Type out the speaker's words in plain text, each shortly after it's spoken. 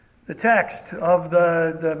The text of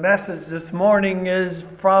the message this morning is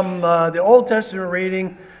from the Old Testament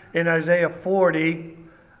reading in Isaiah 40,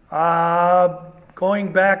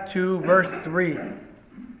 going back to verse 3.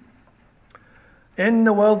 In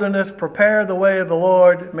the wilderness, prepare the way of the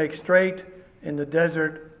Lord, make straight in the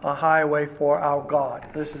desert a highway for our God.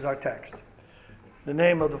 This is our text. In the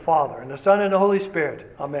name of the Father, and the Son, and the Holy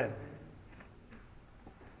Spirit. Amen.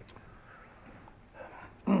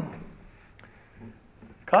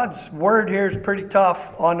 God's word here is pretty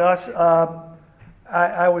tough on us.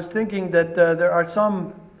 I was thinking that there are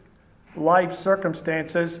some life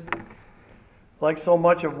circumstances, like so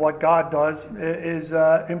much of what God does, is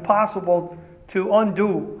impossible to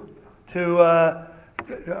undo, to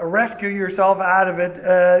rescue yourself out of it.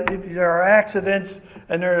 There are accidents,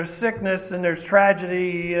 and there's sickness, and there's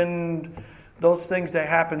tragedy, and those things that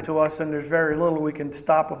happen to us, and there's very little we can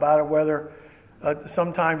stop about it, whether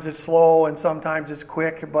sometimes it's slow and sometimes it's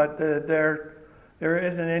quick, but there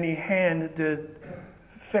isn't any hand to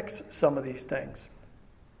fix some of these things.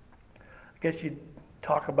 I guess you'd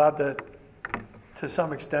talk about to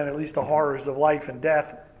some extent, at least the horrors of life and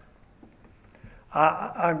death.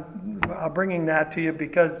 I'm bringing that to you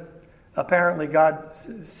because apparently God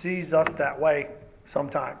sees us that way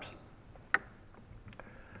sometimes.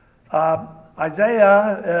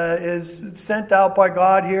 Isaiah is sent out by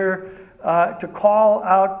God here to call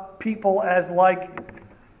out people as like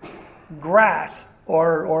grass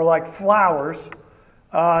or like flowers.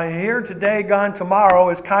 Here today, gone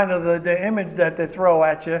tomorrow is kind of the image that they throw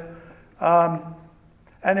at you.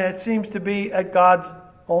 And it seems to be at God's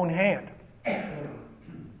own hand. Even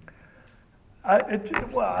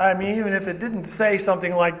if it didn't say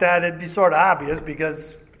something like that, it'd be sort of obvious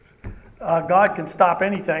because God can stop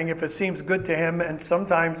anything if it seems good to him, and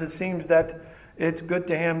sometimes it seems that it's good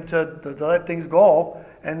to him to let things go,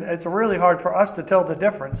 and it's really hard for us to tell the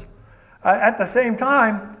difference. At the same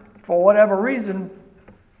time, for whatever reason,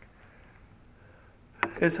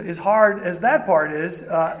 as hard as that part is,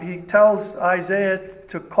 he tells Isaiah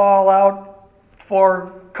to call out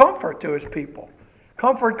for comfort to his people.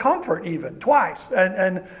 Comfort even, twice.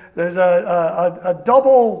 And there's a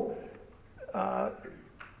double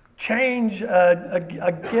change,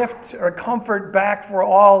 a gift or comfort back for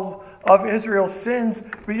all of Israel's sins.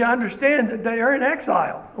 But you understand that they are in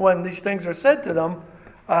exile when these things are said to them.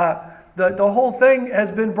 The whole thing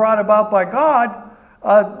has been brought about by God.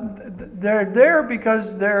 They're there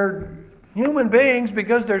because they're human beings,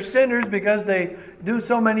 because they're sinners, because they do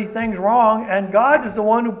so many things wrong, and God is the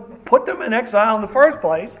one who put them in exile in the first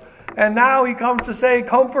place, and now he comes to say,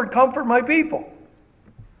 comfort my people.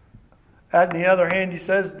 On the other hand, he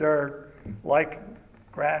says they're like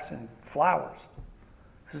grass and flowers.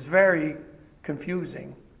 This is very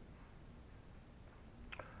confusing.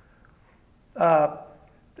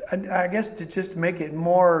 And I guess to just make it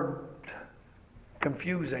more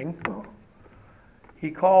confusing, he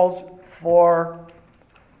calls for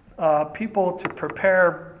people to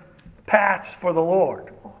prepare paths for the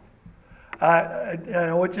Lord,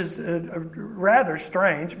 which is rather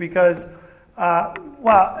strange because,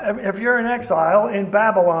 if you're in exile in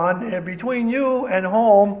Babylon, between you and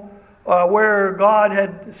home, where God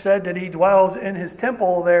had said that he dwells in his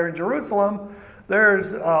temple there in Jerusalem,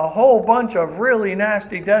 there's a whole bunch of really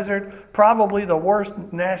nasty desert, probably the worst,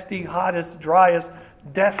 nasty, hottest, driest,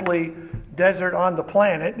 deathly desert on the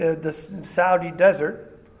planet, the Saudi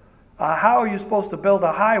desert. How are you supposed to build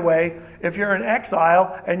a highway if you're in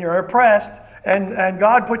exile and you're oppressed and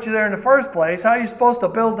God put you there in the first place? How are you supposed to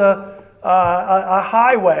build a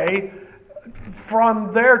highway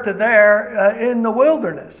from there to there in the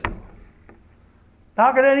wilderness?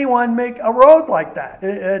 How can anyone make a road like that?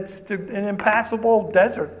 It's an impassable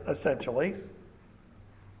desert, essentially.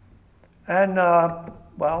 And,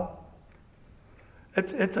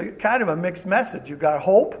 it's a kind of a mixed message. You've got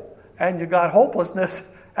hope and you've got hopelessness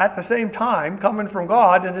at the same time coming from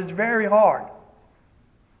God, and it's very hard.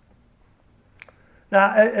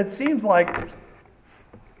 Now, it seems like,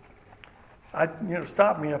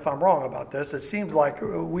 stop me if I'm wrong about this, it seems like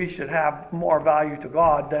we should have more value to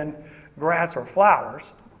God than grass or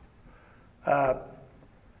flowers.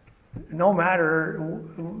 No matter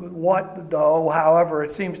what, though, however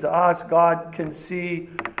it seems to us, God can see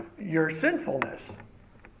your sinfulness.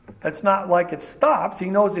 It's not like it stops.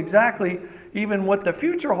 He knows exactly even what the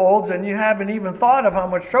future holds, and you haven't even thought of how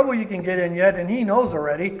much trouble you can get in yet, and he knows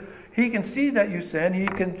already. He can see that you sin. He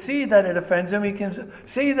can see that it offends him. He can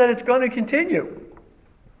see that it's going to continue.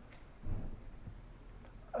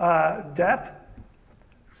 Death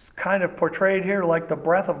is kind of portrayed here like the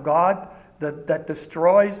breath of God that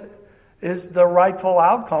destroys is the rightful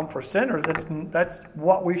outcome for sinners. That's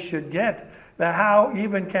what we should get. Now, how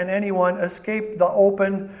even can anyone escape the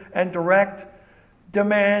open and direct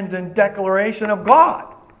demand and declaration of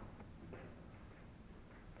God?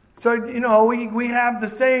 So, we have the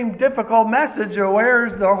same difficult message of where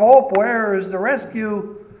is the hope, where is the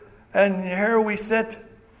rescue? And here we sit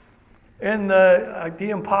in the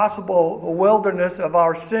impossible wilderness of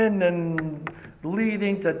our sin and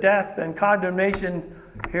leading to death and condemnation.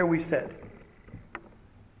 Here we sit.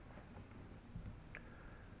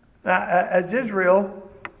 Now, as Israel,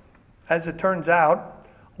 as it turns out,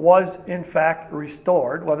 was in fact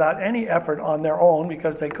restored without any effort on their own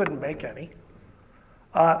because they couldn't make any.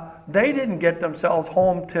 They didn't get themselves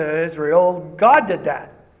home to Israel. God did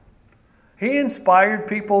that. He inspired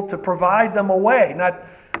people to provide them a way, not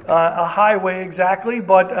a highway exactly,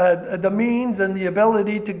 but the means and the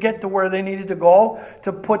ability to get to where they needed to go,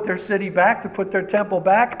 to put their city back, to put their temple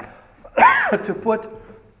back, to put,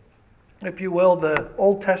 if you will, the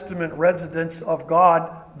Old Testament residents of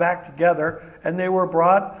God back together. And they were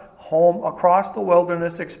brought home across the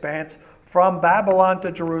wilderness expanse from Babylon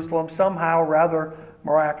to Jerusalem, somehow rather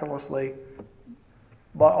miraculously,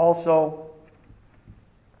 but also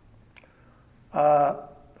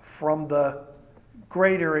from the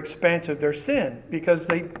greater expanse of their sin, because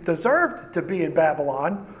they deserved to be in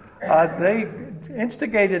Babylon. They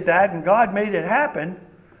instigated that, and God made it happen.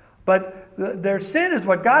 But their sin is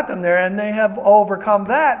what got them there, and they have overcome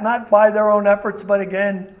that, not by their own efforts, but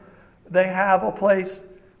again, they have a place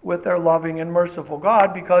with their loving and merciful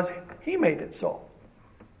God because He made it so.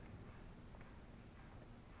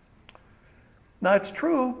 Now, it's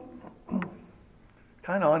true,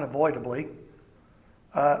 kind of unavoidably,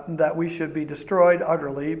 that we should be destroyed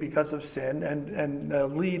utterly because of sin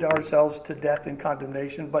and lead ourselves to death and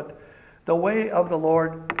condemnation. But the way of the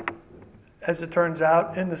Lord, as it turns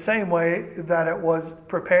out, in the same way that it was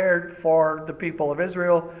prepared for the people of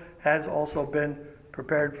Israel, has also been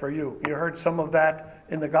prepared for you. You heard some of that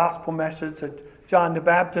in the gospel message that John the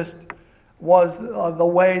Baptist was the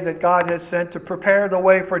way that God has sent to prepare the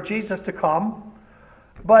way for Jesus to come.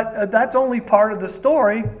 But that's only part of the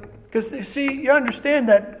story. Because, you see, you understand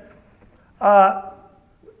that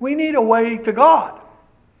we need a way to God.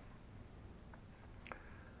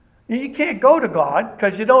 You can't go to God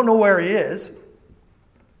because you don't know where He is.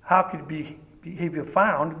 How could He be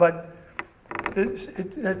found? But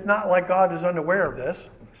it's not like God is unaware of this.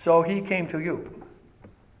 So He came to you.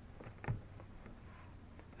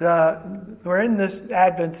 We're in this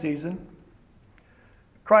Advent season.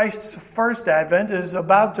 Christ's first advent is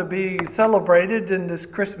about to be celebrated in this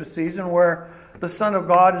Christmas season where the Son of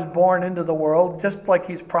God is born into the world, just like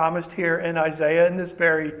He's promised here in Isaiah in this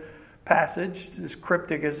very passage, as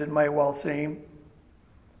cryptic as it might well seem.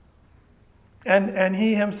 And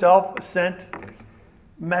He Himself sent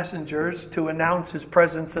messengers to announce His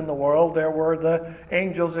presence in the world. There were the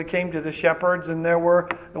angels that came to the shepherds, and there were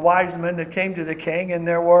the wise men that came to the king, and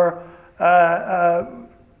there were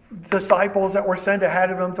disciples that were sent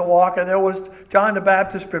ahead of Him to walk, and there was John the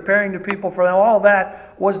Baptist preparing the people for them. All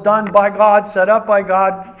that was done by God, set up by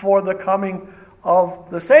God for the coming of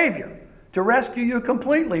the Savior, to rescue you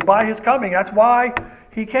completely by His coming. That's why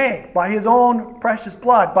He came, by His own precious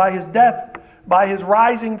blood, by His death, by His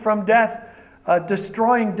rising from death,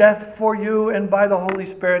 destroying death for you, and by the Holy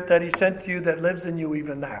Spirit that He sent to you that lives in you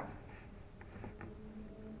even now.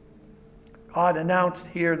 God announced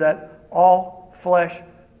here that all flesh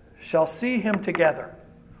shall see Him together.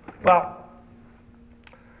 Well,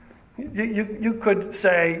 you could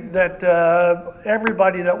say that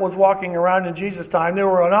everybody that was walking around in Jesus' time, there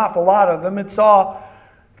were an awful lot of them, and saw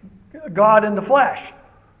God in the flesh.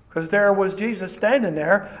 Because there was Jesus standing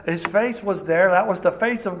there. His face was there. That was the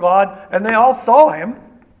face of God. And they all saw Him.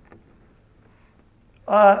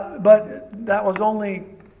 But that was only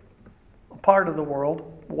a part of the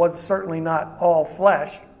world. It was certainly not all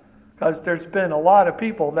flesh. Because there's been a lot of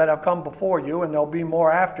people that have come before you, and there'll be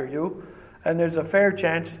more after you. And there's a fair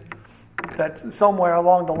chance that somewhere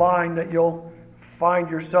along the line that you'll find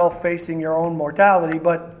yourself facing your own mortality.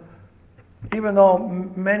 But even though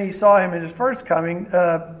many saw Him in His first coming,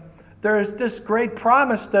 there is this great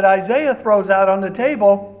promise that Isaiah throws out on the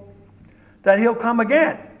table that He'll come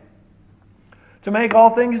again to make all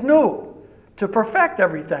things new, to perfect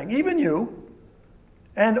everything, even you.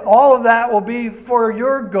 And all of that will be for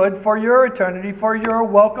your good, for your eternity, for your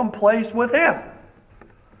welcome place with Him.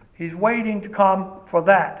 He's waiting to come for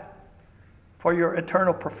that, for your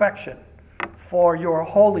eternal perfection, for your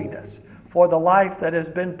holiness, for the life that has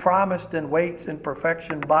been promised and waits in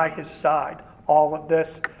perfection by His side. All of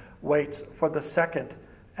this waits for the second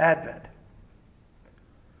advent.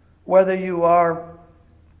 whether you are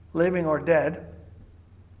living or dead,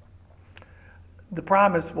 the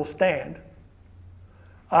promise will stand.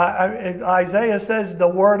 Isaiah says the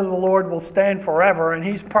word of the Lord will stand forever, and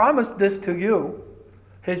he's promised this to you,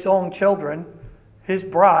 his own children, his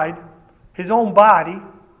bride, his own body,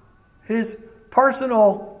 his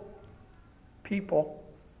personal people.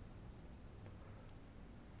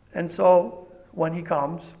 And so when he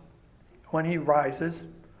comes, when he rises,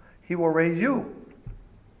 he will raise you.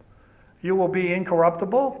 You will be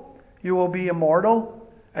incorruptible, you will be immortal,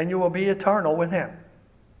 and you will be eternal with him.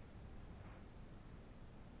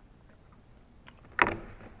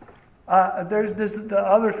 There's the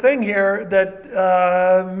other thing here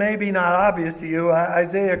that may be not obvious to you.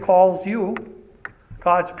 Isaiah calls you,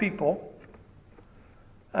 God's people,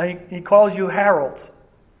 he calls you heralds.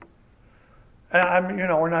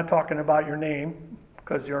 We're not talking about your name,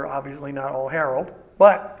 because you're obviously not all herald,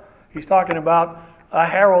 but he's talking about a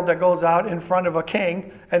herald that goes out in front of a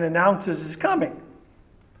king and announces his coming,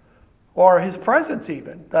 or his presence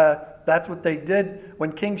even. That's what they did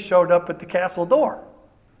when kings showed up at the castle door.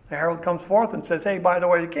 The herald comes forth and says, hey, by the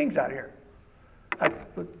way, the king's out here.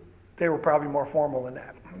 They were probably more formal than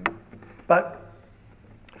that. But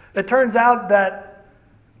it turns out that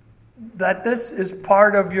this is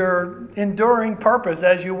part of your enduring purpose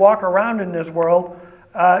as you walk around in this world.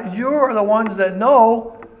 You are the ones that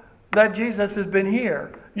know that Jesus has been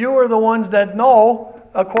here. You are the ones that know,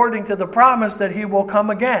 according to the promise, that he will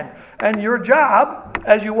come again. And your job,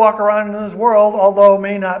 as you walk around in this world, although it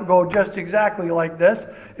may not go just exactly like this,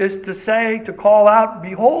 is to call out,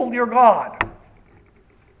 behold your God.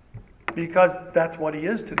 Because that's what he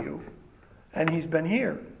is to you. And he's been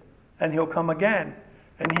here. And he'll come again.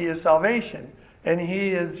 And he is salvation. And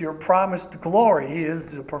he is your promised glory. He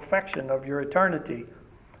is the perfection of your eternity.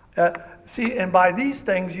 And by these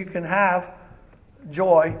things you can have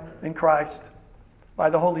joy in Christ, by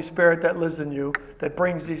the Holy Spirit that lives in you, that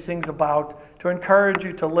brings these things about to encourage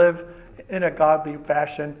you to live in a godly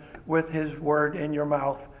fashion with his word in your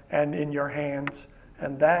mouth and in your hands.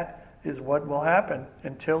 And that is what will happen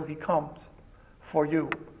until he comes for you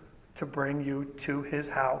to bring you to his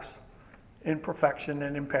house in perfection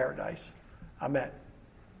and in paradise. Amen.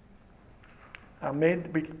 May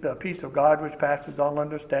the peace of God, which passes all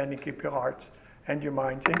understanding, keep your hearts and your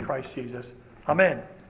minds in Christ Jesus. Amen.